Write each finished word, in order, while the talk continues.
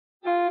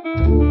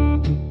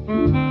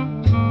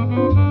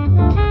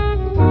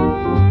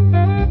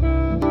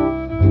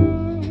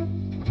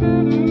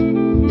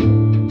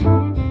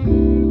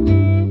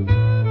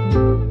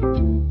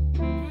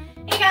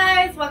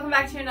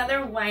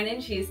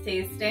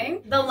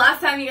morning. The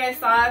last time you guys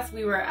saw us,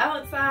 we were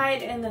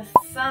outside in the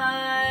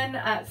sun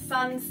at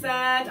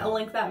sunset. I'll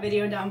link that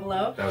video down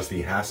below. That was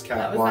the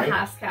Hascap wine.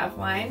 That was the Hascap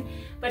wine.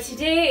 But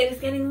today it is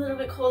getting a little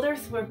bit colder,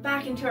 so we're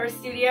back into our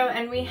studio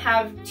and we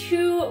have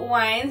two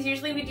wines.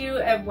 Usually we do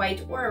a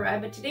white or a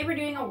red, but today we're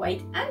doing a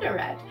white and a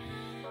red.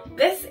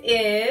 This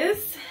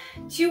is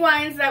two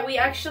wines that we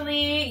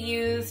actually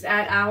used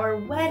at our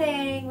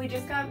wedding. We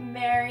just got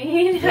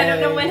married. Yay. I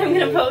don't know when I'm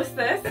gonna post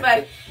this,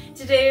 but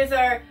today is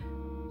our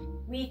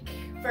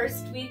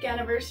first week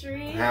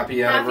anniversary.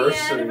 Happy anniversary.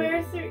 Happy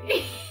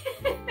anniversary.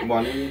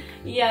 1 week.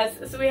 Yes,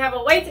 so we have a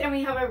white and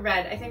we have a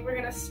red. I think we're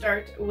gonna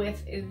start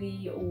with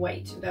the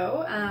white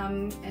though.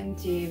 And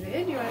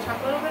David, you wanna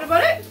talk a little bit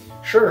about it?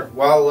 Sure.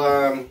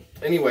 Well,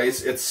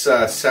 anyways, it's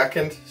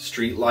second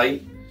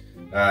Streetlight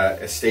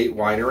Estate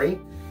Winery,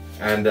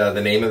 and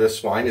the name of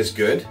this wine is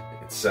Good.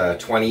 It's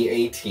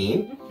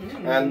 2018,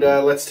 and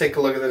let's take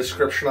a look at the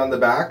description on the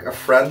back. A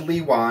friendly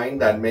wine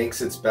that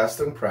makes its best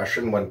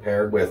impression when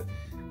paired with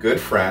good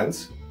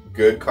friends,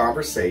 good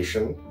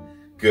conversation,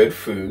 good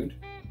food,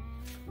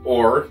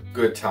 or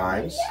good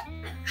times.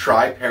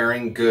 Try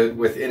pairing Good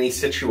with any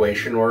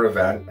situation or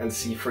event and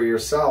see for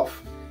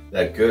yourself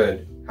that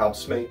Good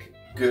helps make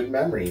good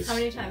memories. How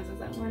many times is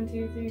that? 1,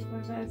 2, 3,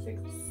 4, 5, 6,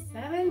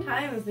 7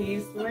 times they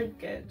used the word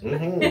good.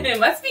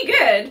 It must be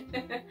good.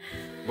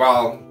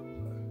 Well,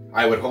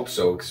 I would hope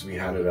so, because we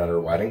had it at our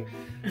wedding.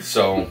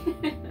 So,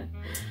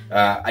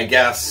 I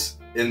guess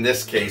in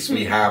this case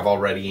we have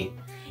already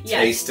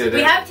tasted it.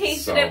 We have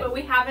tasted it, but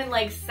we haven't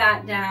like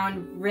sat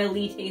down,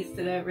 really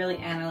tasted it, really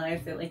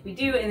analyzed it like we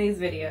do in these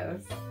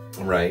videos.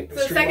 Right.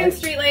 So second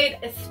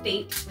Streetlight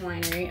Estate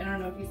Winery. I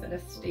don't know if you said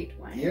estate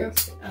winery.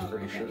 Yes, oh,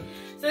 pretty sure.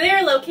 So they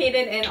are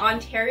located in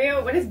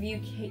Ontario. What is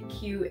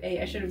VQA?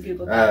 I should have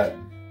Googled that.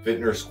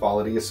 Vintners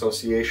Quality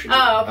Association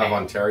of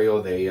Ontario.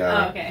 They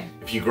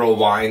if you grow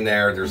wine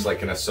there, there's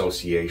like an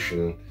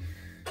association,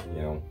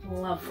 you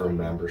know, for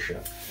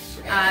membership.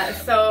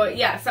 So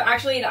yeah, so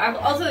actually it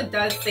also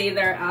does say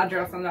their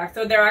address on the back.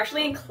 So they're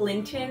actually in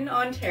Clinton,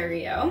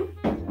 Ontario.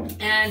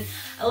 And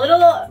a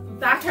little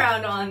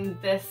background on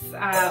this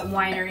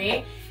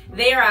winery.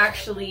 They are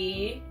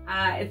actually,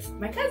 it's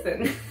my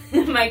cousin.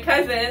 My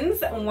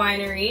cousin's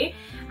winery.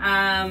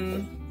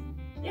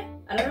 Yeah,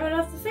 I don't know what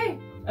else to say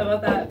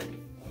about that.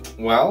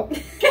 Well,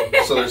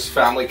 so there's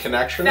family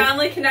connections.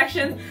 Family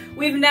connections.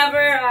 We've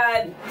never,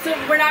 so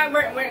we're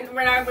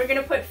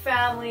gonna put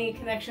family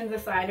connections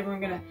aside and we're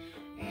gonna,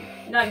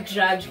 not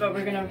judge, but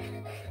we're gonna,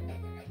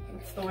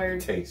 what's the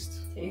word? Taste.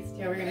 Taste,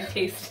 yeah, we're gonna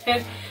taste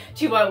it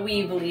to what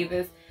we believe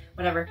is,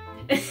 whatever.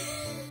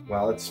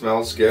 Well, it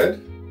smells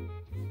good.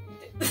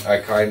 I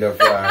kind of,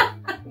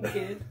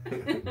 Good.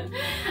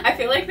 I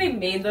feel like they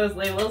made those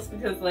labels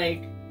because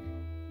like,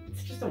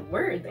 it's just a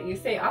word that you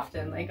say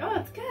often, like, oh,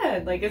 it's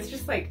good. Like, it's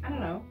just like, I don't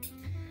know.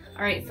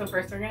 All right, so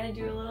first we're gonna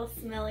do a little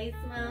smelly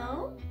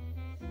smell.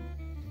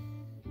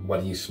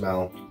 What do you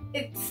smell?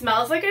 It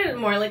smells like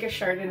more like a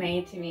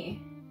Chardonnay to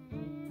me.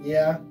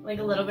 Yeah. Like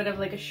a little bit of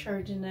like a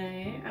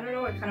Chardonnay. I don't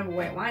know what kind of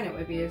white wine it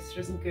would be. It's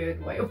just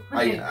good white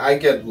wine. I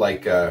get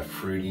like a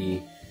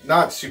fruity,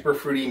 not super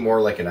fruity,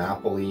 more like an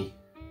apple-y.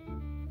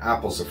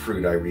 Apple's a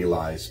fruit, I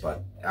realize,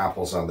 but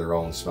apples on their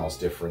own smells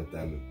different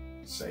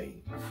than, say,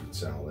 a fruit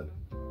salad.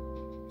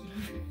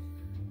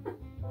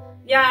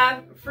 Yeah,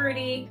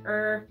 fruity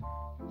or...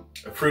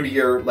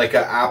 Fruitier, like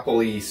an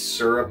apple-y,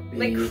 syrupy.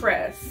 Like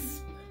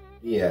crisp.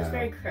 Yeah. It's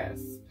very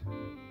crisp.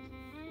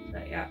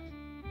 But yeah.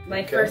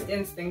 My first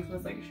instinct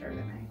was like a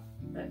Chardonnay.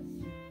 But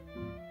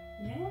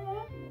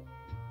yeah.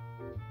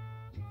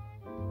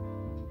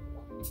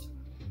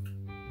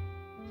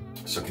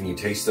 So can you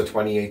taste the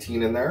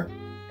 2018 in there?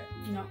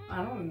 No,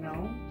 I don't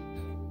know.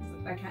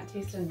 I can't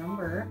taste a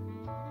number.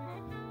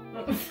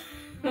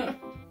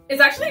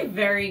 It's actually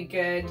very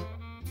good.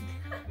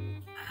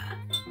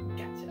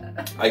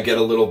 Gotcha. I get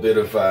a little bit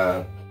of,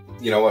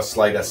 you know, a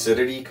slight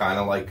acidity, kind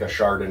of like a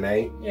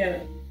Chardonnay.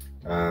 Yeah.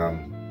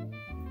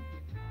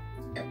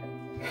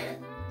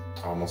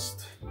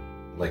 Almost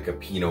like a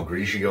Pinot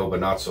Grigio, but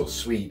not so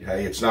sweet.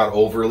 Hey, it's not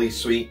overly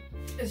sweet.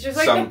 It's just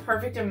like the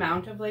perfect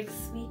amount of like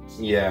sweet.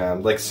 Yeah,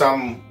 like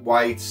some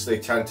whites, they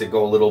tend to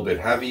go a little bit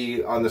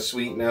heavy on the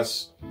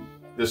sweetness.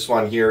 This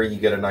one here, you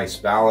get a nice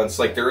balance.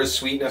 Like there is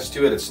sweetness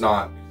to it. It's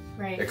not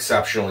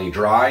exceptionally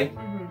dry,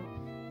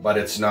 but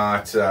it's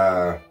not,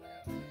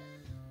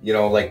 you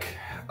know, like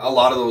a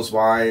lot of those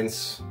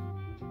wines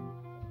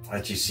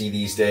that you see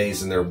these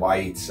days and they're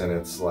whites and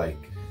it's like,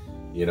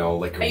 you know,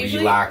 like a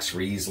relaxed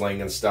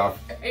Riesling and stuff.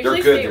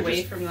 They're good. Stay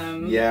away from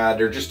them. Yeah,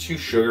 they're just too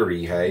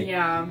sugary, hey?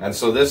 Yeah. And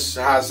so this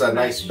has a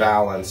nice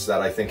balance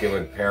that I think it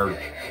would pair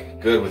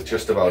good with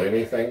just about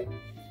anything.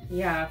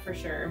 Yeah, for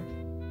sure.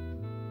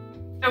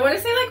 I want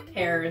to say like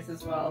pears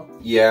as well.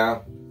 Yeah,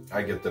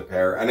 I get the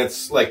pear. And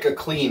it's like a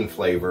clean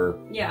flavor.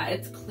 Yeah,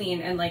 it's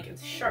clean and like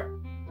it's sharp.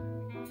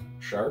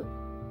 Sharp?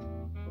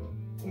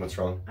 What's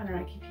wrong? I don't know,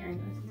 I keep hearing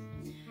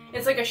this.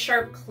 It's like a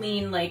sharp,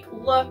 clean like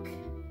look.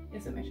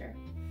 Is it my turn?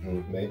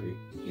 Maybe.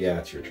 Yeah,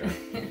 it's your turn.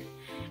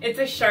 It's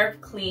a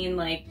sharp, clean,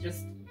 like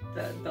just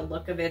the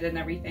look of it and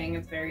everything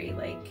is very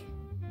like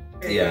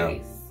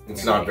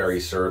it's not very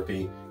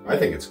syrupy. I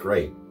think it's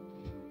great.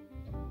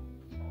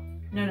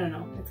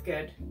 No, it's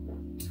good.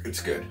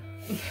 It's good.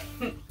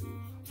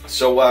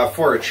 So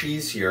for a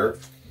cheese here,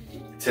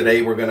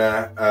 today we're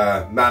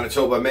gonna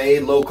Manitoba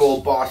made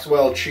local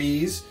Bothwell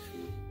cheese,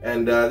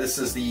 and this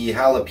is the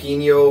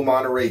jalapeno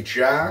Monterey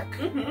Jack.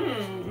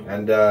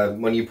 And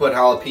when you put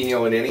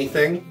jalapeno in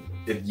anything,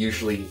 it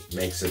usually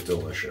makes it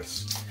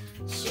delicious.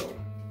 So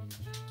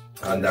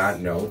on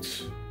that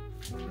note,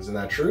 isn't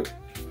that true?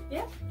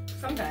 Yeah,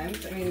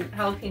 sometimes. I mean,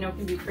 jalapeno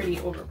can be pretty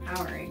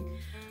overpowering.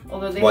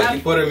 Although they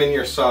you put them in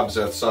your subs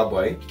at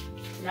Subway.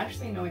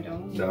 Actually, no, I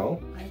don't.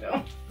 No? I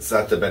don't. Is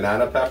that the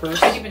banana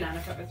peppers? I do banana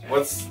peppers, right?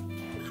 What's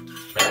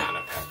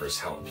banana peppers,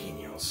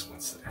 jalapenos?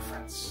 What's the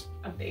difference?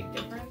 A big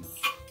difference.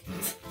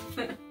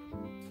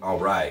 All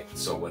right,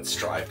 so let's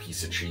try a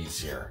piece of cheese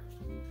here.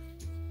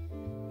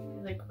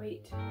 Like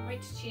white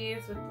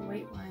cheese with the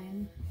white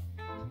wine.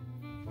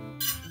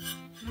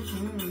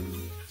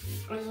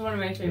 This is one of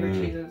my favorite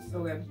cheeses.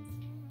 So good.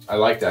 I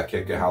like that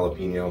kick of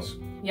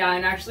jalapenos. Yeah,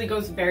 and actually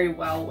goes very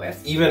well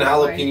with even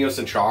jalapenos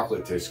and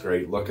chocolate tastes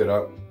great. Look it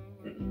up.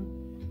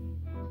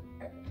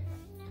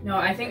 No,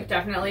 I think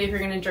definitely if you're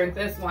gonna drink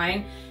this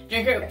wine,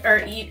 drink it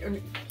or eat. Or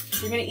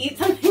if you're gonna eat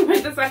something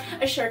with this wine,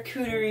 a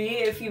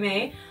charcuterie, if you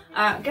may,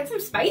 get some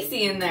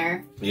spicy in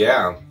there.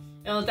 Yeah.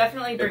 It'll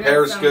definitely bring. It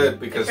pairs good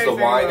because the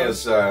wine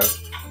is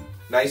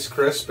nice,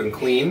 crisp, and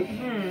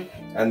clean,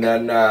 and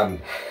then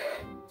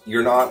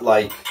you're not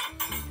like.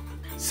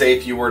 Say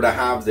if you were to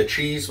have the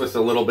cheese with a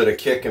little bit of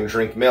kick and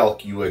drink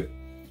milk, you would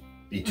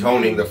be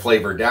toning the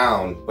flavor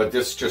down, but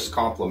this just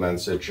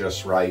complements it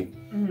just right.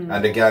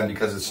 And again,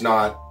 because it's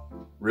not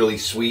really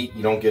sweet,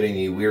 you don't get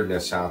any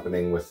weirdness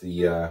happening with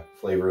the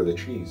flavor of the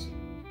cheese.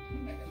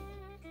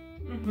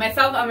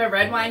 Myself, I'm a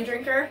red wine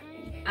drinker,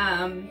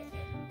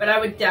 but I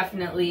would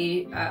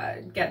definitely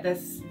get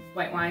this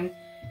white wine.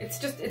 It's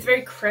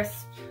very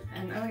crisp,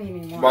 and I don't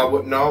even need more.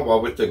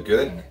 Well, with the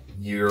good,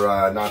 you're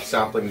not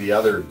sampling the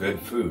other good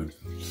food.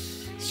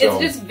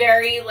 So, it's just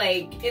very,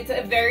 like, it's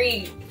a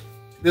very...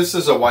 This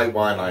is a white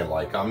wine I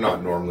like. I'm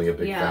not normally a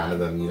big fan of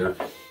them either.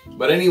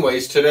 But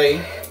anyways,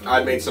 today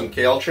I made some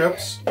kale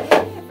chips.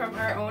 From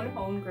our own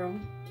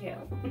homegrown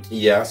kale.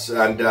 Yes,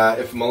 and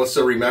if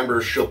Melissa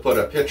remembers, she'll put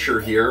a picture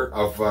here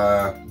of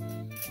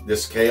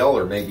this kale,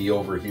 or maybe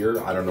over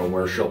here. I don't know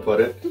where she'll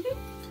put it.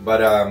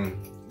 But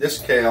this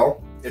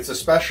kale, it's a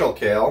special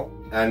kale.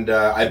 And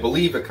I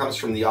believe it comes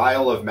from the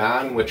Isle of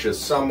Man, which is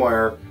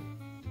somewhere,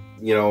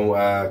 you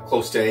know,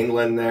 close to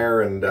England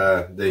there, and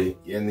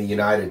in the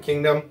United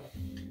Kingdom.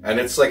 And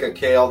it's like a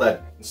kale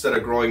that instead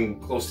of growing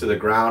close to the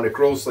ground, it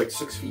grows like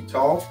 6 feet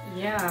tall.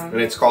 Yeah.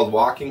 And it's called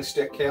walking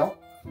stick kale.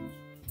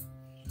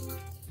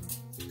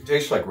 It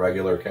tastes like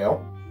regular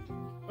kale.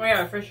 Oh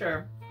yeah, for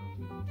sure.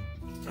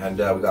 And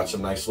we got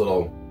some nice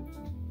little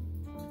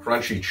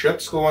crunchy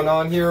chips going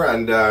on here,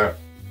 and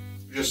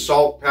just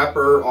salt,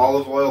 pepper,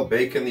 olive oil,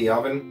 bake in the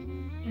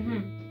oven,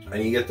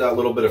 and you get that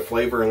little bit of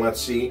flavor. And let's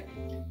see,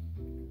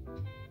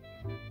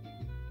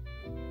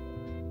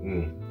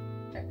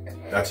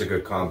 that's a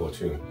good combo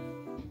too.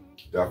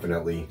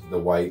 Definitely the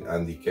white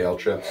and the kale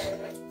chips.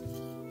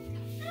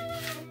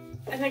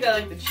 I think I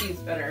like the cheese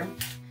better.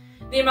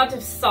 The amount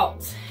of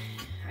salt,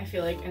 I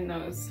feel like in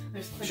those,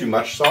 there's too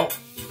much salt.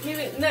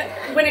 Maybe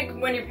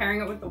when you're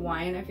pairing it with the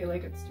wine, I feel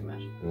like it's too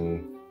much.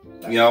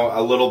 You know,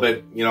 a little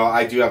bit, you know,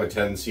 I do have a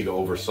tendency to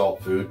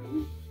oversalt food,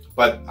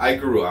 but I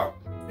grew up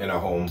in a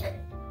home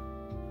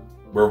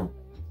where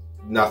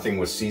nothing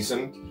was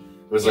seasoned.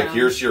 It was like,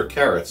 here's your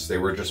carrots, they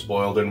were just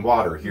boiled in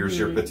water. Here's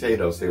your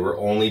potatoes, they were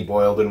only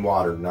boiled in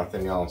water,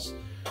 nothing else.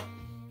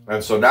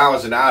 And so now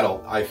as an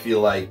adult, I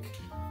feel like,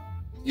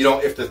 you know,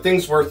 if the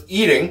thing's worth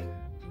eating,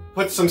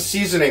 put some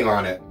seasoning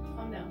on it.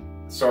 Oh no.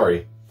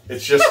 Sorry.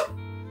 It's just,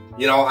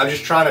 you know, I'm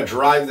just trying to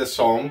drive this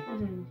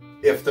home.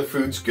 If the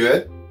food's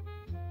good,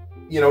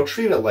 you know,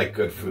 treat it like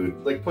good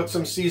food. Like, put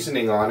some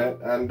seasoning on it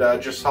and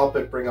just help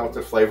it bring out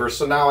the flavor.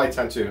 So now I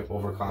tend to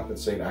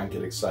overcompensate and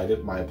get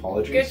excited. My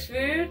apologies.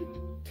 Good food,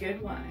 good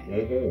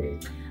wine.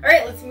 All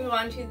right, let's move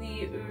on to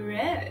the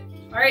red.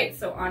 All right,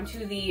 so on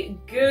to the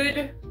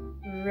good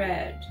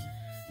red.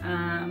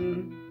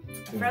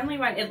 A friendly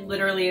wine, it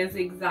literally is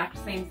the exact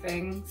same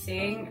thing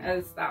saying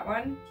as that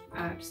one,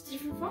 just a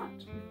different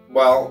font.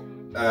 Well,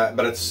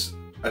 but it's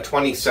a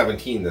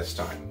 2017 this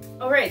time.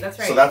 Oh, right, that's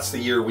right. So that's the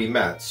year we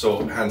met,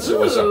 so hence it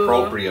was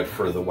appropriate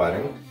for the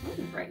wedding.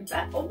 Right.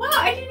 Oh, wow,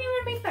 I didn't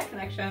even make that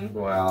connection.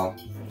 Well,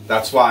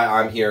 that's why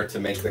I'm here to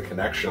make the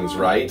connections,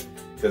 right?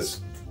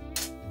 Because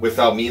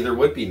without me, there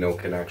would be no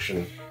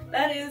connection.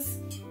 That is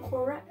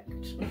correct.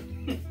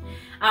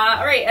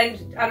 All right,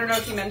 and I don't know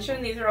if you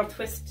mentioned, these are all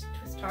twist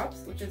tops,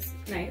 which is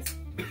nice.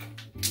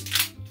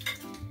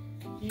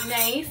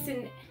 Nice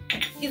and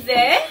easy.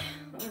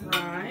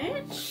 All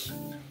right.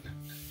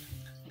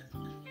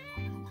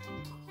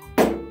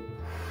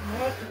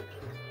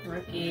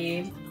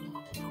 Rookie.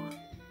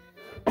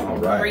 All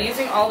right. We're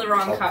using all the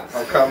wrong cups.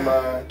 How come,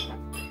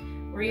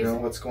 we're using... you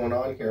know, what's going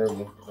on here?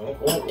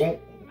 Oh.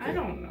 I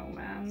don't know,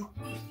 man.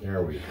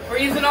 There we go. We're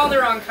using all the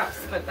wrong cups,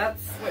 but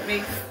that's what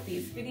makes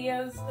these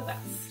videos the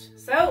best.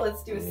 So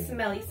let's do a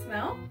smelly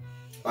smell.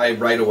 I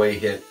right away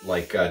hit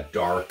like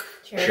dark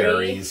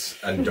cherries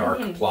and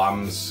dark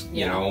plums,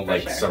 you know,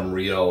 like some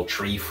real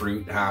tree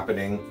fruit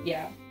happening.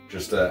 Yeah.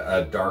 Just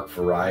a dark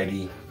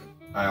variety.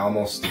 I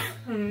almost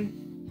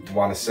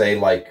want to say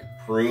like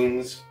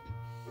prunes.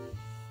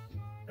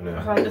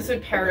 This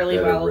would pair really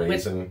well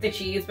with the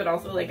cheese, but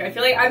also like I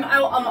feel like I'm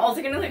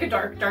also gonna like a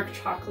dark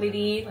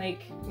chocolatey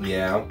like.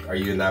 Yeah. Are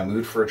you in that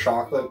mood for a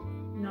chocolate?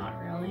 Not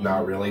really.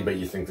 Not really, but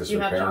you think this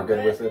would pair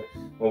good with it?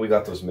 Well, we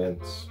got those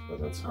mints,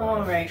 but that's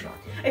all right.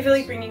 Chocolate. I feel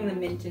like bringing the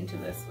mint into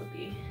this would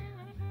be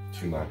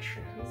too much.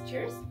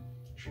 Cheers.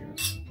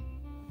 Cheers.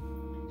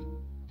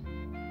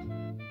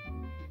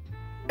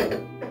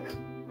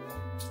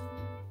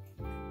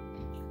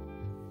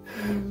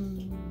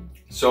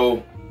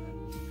 So,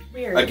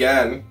 weird.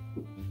 Again,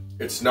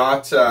 it's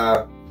not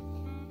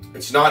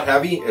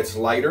heavy. It's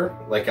lighter,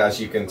 like as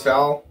you can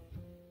tell.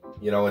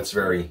 You know, it's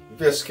very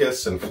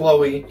viscous and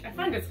flowy. I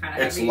find it's kind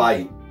of heavy. It's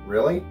light,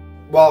 really.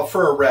 Well,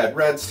 for a red,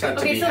 reds tend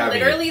to be heavy. Okay,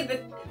 so literally,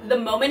 the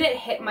moment it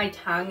hit my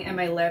tongue and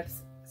my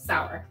lips,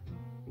 sour.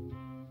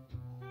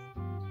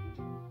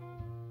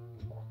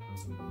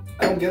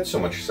 I don't get so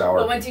much sour.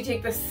 But once you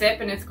take the sip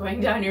and it's going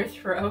down your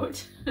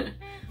throat,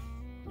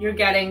 you're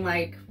getting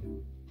like,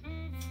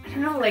 I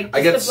don't know, like just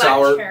I get the black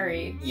sour,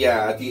 cherry.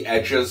 Yeah, at the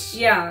edges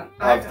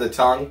of the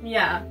tongue.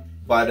 Yeah.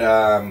 But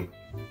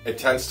it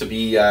tends to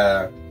be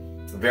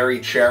very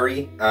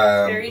cherry,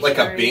 like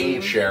cherry. A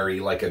Bing cherry,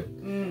 like a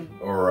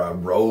or a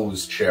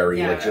rose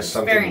cherry, like just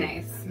something very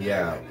nice.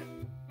 Yeah.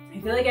 I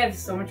feel like I have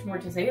so much more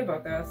to say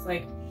about this.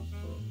 Like,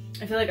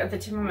 I feel like at the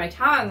tip of my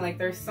tongue, like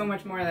there's so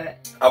much more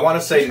that I want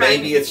to say.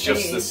 Maybe it's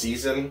just the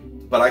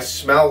season, but I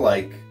smell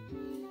like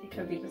it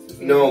could be just the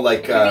season. No,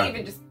 like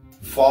even just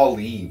fall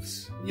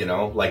leaves. You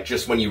know, like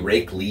just when you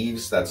rake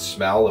leaves, that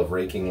smell of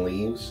raking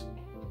leaves.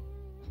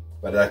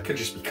 But that could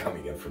just be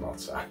coming in from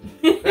outside.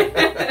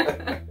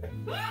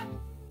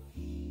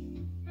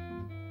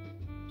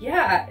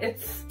 Yeah,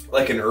 it's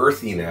like an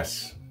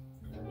earthiness.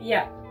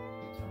 Yeah.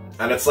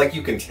 And it's like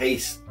you can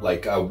taste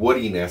like a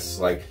woodiness.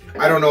 Like,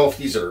 I don't know if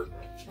these are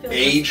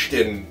aged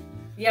in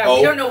oak,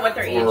 we don't know what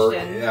they're aged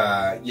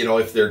in. You know,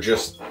 if they're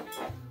just,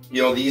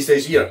 you know, these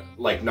days,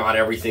 like not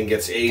everything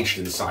gets aged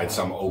inside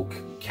some oak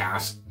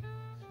cask.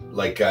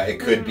 Like, it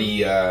could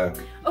be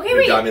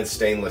done in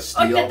stainless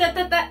steel.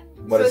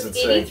 What does it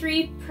say?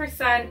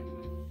 83%,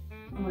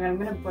 oh my god, I'm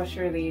gonna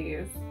butcher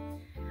these.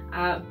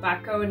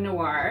 Baco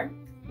Noir,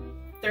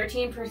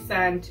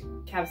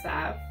 13% Cab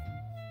Sav,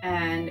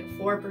 and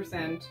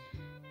 4%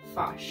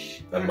 Foch.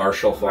 The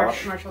Marshall Foch?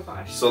 Marshall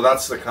Foch. So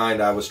that's the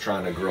kind I was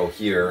trying to grow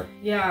here.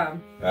 Yeah.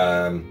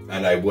 And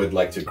I would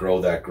like to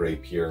grow that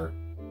grape here.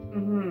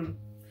 Mm-hmm.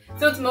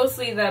 So it's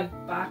mostly the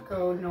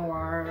Baco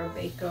Noir or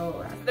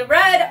Baco. The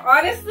red,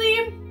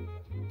 honestly,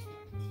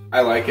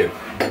 I like it.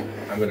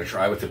 I'm going to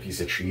try with a piece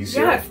of cheese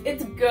here. Yes,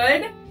 it's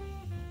good.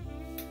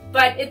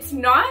 But it's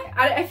not,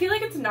 I feel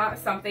like it's not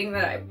something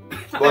that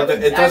I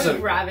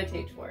would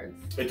gravitate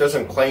towards. It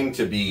doesn't claim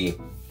to be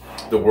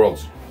the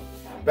world's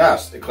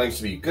best. It claims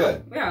to be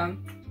good. Yeah,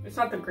 it's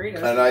not the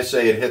greatest. And I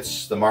say it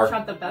hits the mark. It's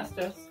not the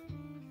bestest.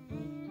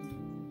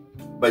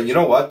 But you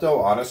know what,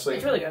 though, honestly?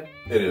 It's really good.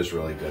 It is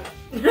really good.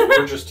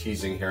 We're just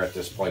teasing here at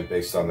this point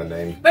based on the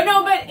name. But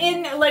no, but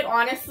in, like,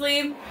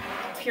 honestly,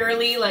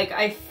 purely, like,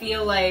 I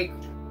feel like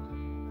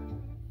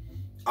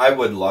I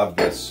would love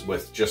this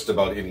with just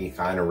about any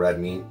kind of red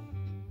meat.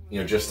 You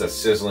know, just a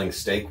sizzling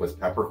steak with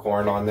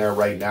peppercorn on there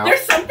right now.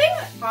 There's something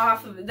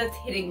off of that's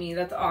hitting me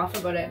that's off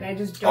about it, and I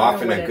just don't know what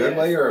it is. Off in a good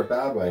way or a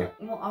bad way?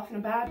 Well, off in a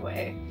bad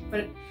way.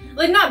 But,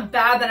 like, not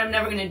bad that I'm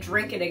never going to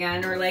drink it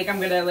again, or, like, I'm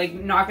going to, like,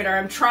 knock it, or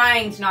I'm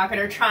trying to knock it,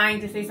 or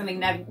trying to say something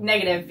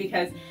negative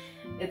because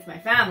it's my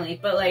family.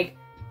 But, like,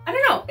 I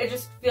don't know. I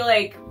just feel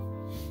like,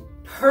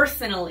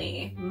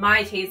 personally,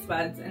 my taste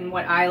buds and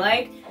what I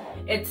like,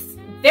 it's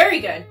very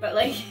good, but,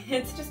 like,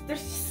 it's just,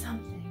 there's just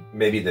something.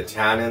 Maybe the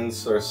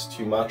tannins are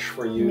too much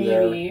for you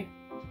there? Maybe.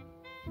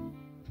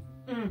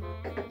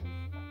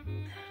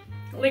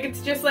 Like,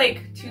 it's just,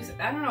 like, too,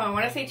 I don't know, I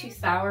want to say too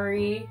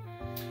soury.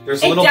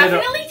 There's a little bit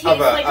of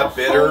like a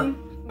bitter,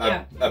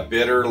 a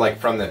bitter, like,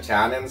 from the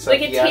tannins.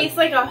 Like, it tastes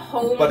like a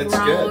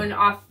homegrown,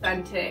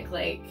 authentic,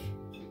 like,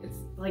 it's,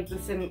 like,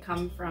 this didn't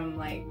come from,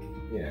 like,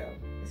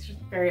 it's just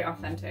very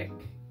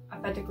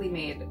authentically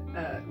made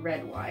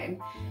red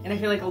wine, and I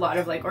feel like a lot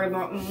of, like, or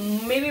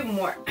maybe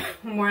more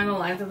on the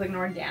lines of, like, an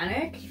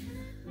organic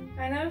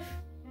kind of,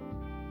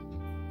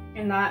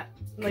 and that,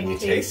 like, can you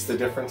taste the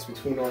difference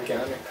between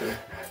organic and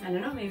I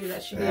don't know, maybe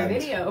that should be a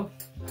video.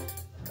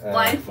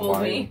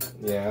 Blindfold me.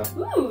 Yeah.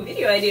 Ooh,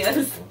 video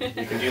ideas.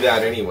 You can do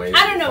that anyways.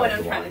 I don't know what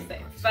I'm trying to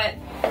say, but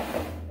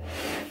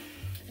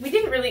we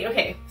didn't really,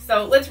 okay,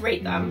 so let's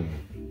rate them.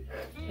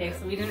 Okay,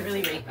 so we didn't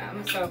really rate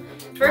them, so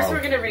first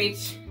we're gonna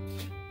rate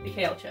the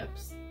kale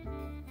chips.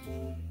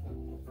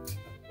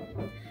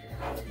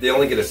 They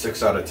only get a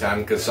 6 out of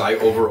 10 because I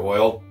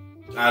over-oiled.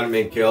 I haven't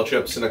made kale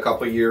chips in a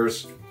couple of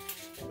years.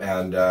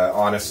 And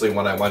honestly,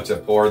 when I went to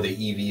pour the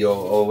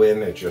EVOO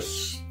in, it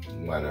just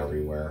went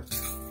everywhere.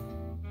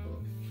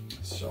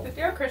 So But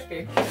they're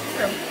crispy.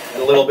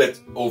 a little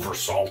bit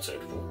over-salted.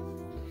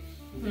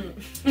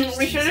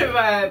 We should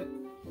have,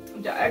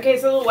 okay,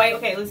 so the white,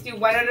 okay, let's do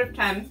 1 out of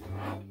 10.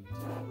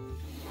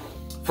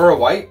 For a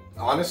white,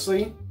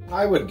 honestly,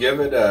 I would give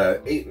it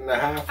a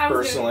 8.5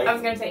 personally. I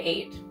was gonna say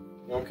 8.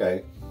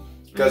 Okay.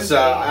 Because,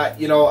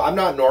 you know, I'm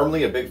not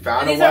normally a big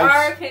fan of whites. These are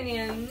our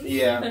opinions.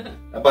 Yeah.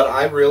 But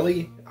I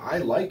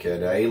like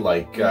it, eh?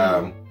 Like,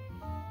 and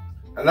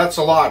that's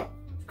a lot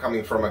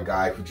coming from a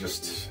guy who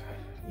just,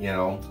 you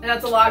know. And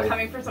that's a lot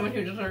coming from someone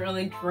who doesn't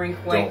really drink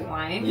white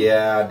wine.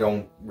 Yeah,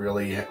 don't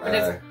really.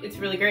 But it's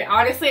really great.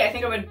 Honestly, I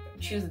think I would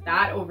choose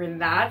that over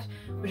that,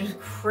 which is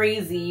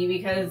crazy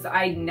because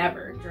I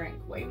never drink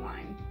white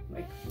wine.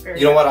 Like,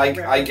 you know what?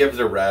 I give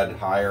the red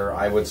higher.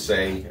 I would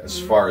say, as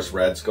far as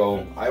reds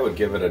go, I would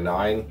give it a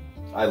 9.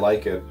 I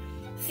like it.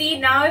 See,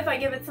 now if I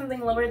give it something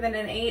lower than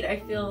an 8, I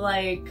feel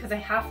like, because I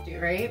have to,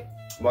 right?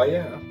 Well,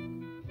 yeah.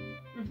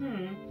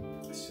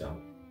 So,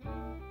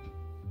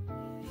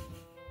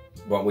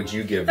 what would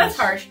you give That's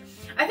this? harsh.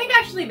 I think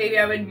actually maybe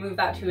I would move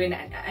that to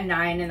a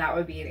 9 and that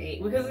would be an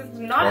 8 because it's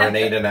not. Or an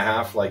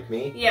 8.5 like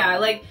me? Yeah,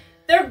 like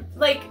they're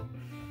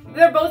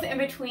both in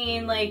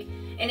between like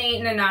an 8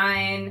 and a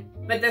 9,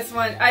 but this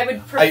one I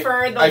would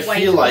prefer the white. I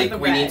feel like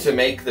we need to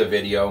make the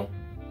video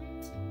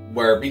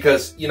where,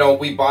 because you know,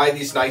 we buy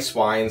these nice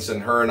wines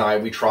and her and I,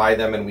 we try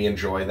them and we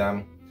enjoy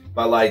them,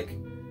 but like,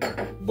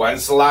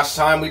 when's the last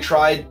time we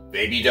tried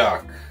Baby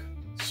Duck?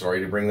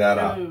 Sorry to bring that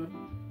up,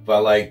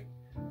 but like,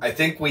 I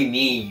think we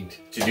need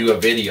to do a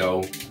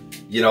video,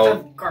 you know,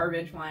 of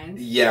garbage wines.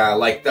 Yeah,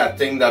 like that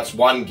thing that's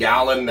 1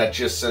 gallon that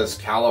just says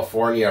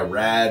California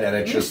Red and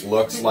it just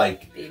looks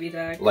like Baby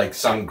Duck. Like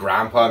some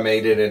grandpa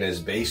made it in his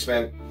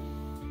basement.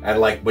 And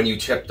like when you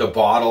tip the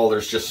bottle,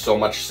 there's just so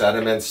much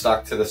sediment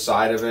stuck to the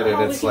side of it,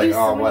 and it's like,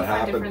 oh, what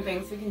happened? Different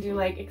things. We can do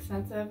like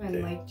expensive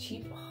and like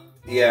cheap.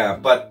 Yeah,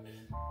 but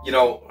you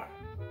know,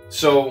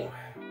 so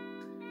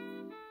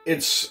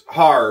it's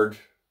hard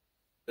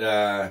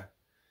to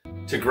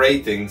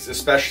grade things,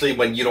 especially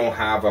when you don't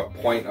have a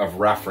point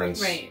of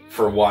reference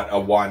for what a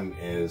 1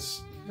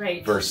 is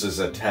versus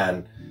a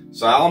 10.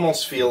 So I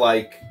almost feel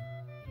like,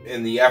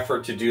 in the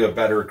effort to do a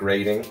better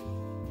grading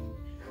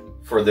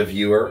for the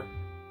viewer,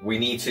 we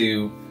need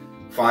to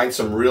find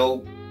some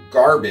real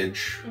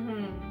garbage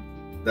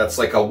that's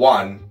like a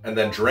 1 and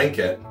then drink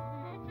it,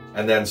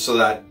 and then so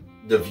that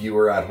the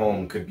viewer at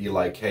home could be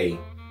like, hey,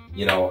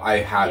 you know, I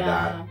had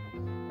that,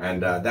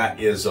 and that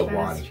is a 1.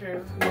 That's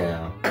true.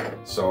 Yeah.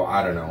 So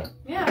I don't know.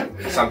 Yeah.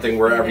 Something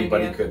where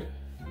everybody could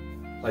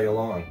play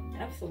along.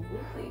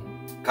 Absolutely.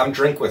 Come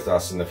drink with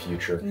us in the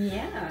future.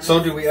 Yeah.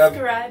 So do we have...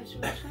 Subscribe to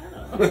my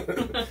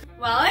channel.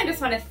 Well, I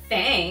just want to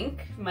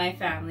thank my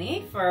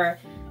family for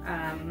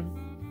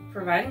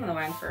providing the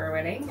wine for our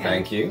wedding.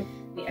 Thank you.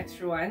 The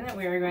extra one that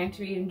we are going to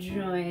be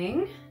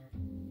enjoying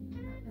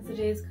as the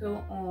days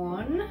go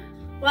on.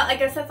 Well, I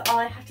guess that's all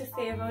I have to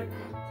say about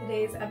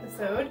today's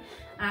episode.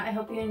 I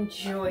hope you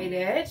enjoyed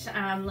it.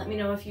 Let me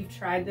know if you've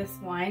tried this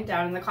wine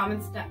down in the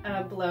comments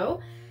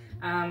below.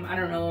 I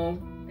don't know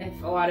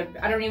if I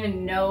don't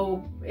even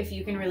know if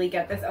you can really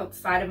get this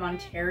outside of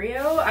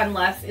Ontario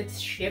unless it's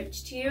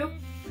shipped to you.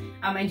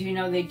 I do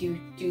know they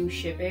do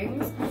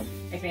shippings,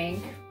 I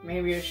think.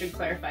 Maybe I should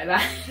clarify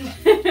that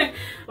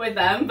with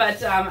them,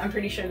 but I'm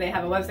pretty sure they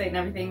have a website and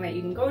everything that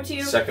you can go to.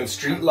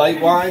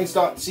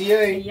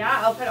 secondstreetlightwines.ca.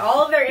 Yeah, I'll put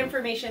all of their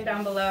information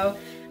down below.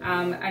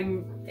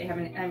 I'm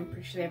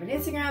pretty sure they have an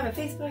Instagram and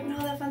Facebook and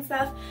all that fun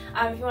stuff.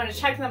 If you want to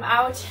check them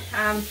out.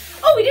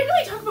 Oh, we didn't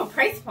really talk about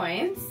price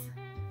points.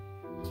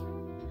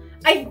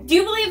 I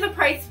do believe the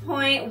price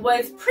point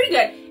was pretty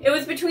good. It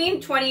was between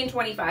 20 and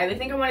 25. I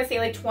think I want to say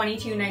like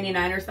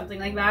 $22.99 or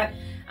something like that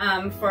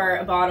for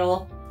a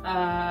bottle.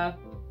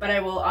 But I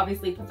will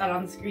obviously put that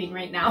on the screen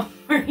right now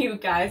for you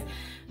guys.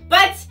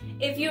 But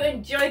if you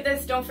enjoyed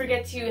this, don't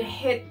forget to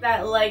hit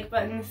that like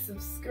button,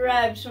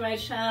 subscribe to my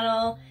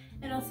channel,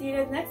 and I'll see you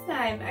guys next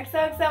time.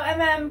 XOXO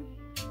MM.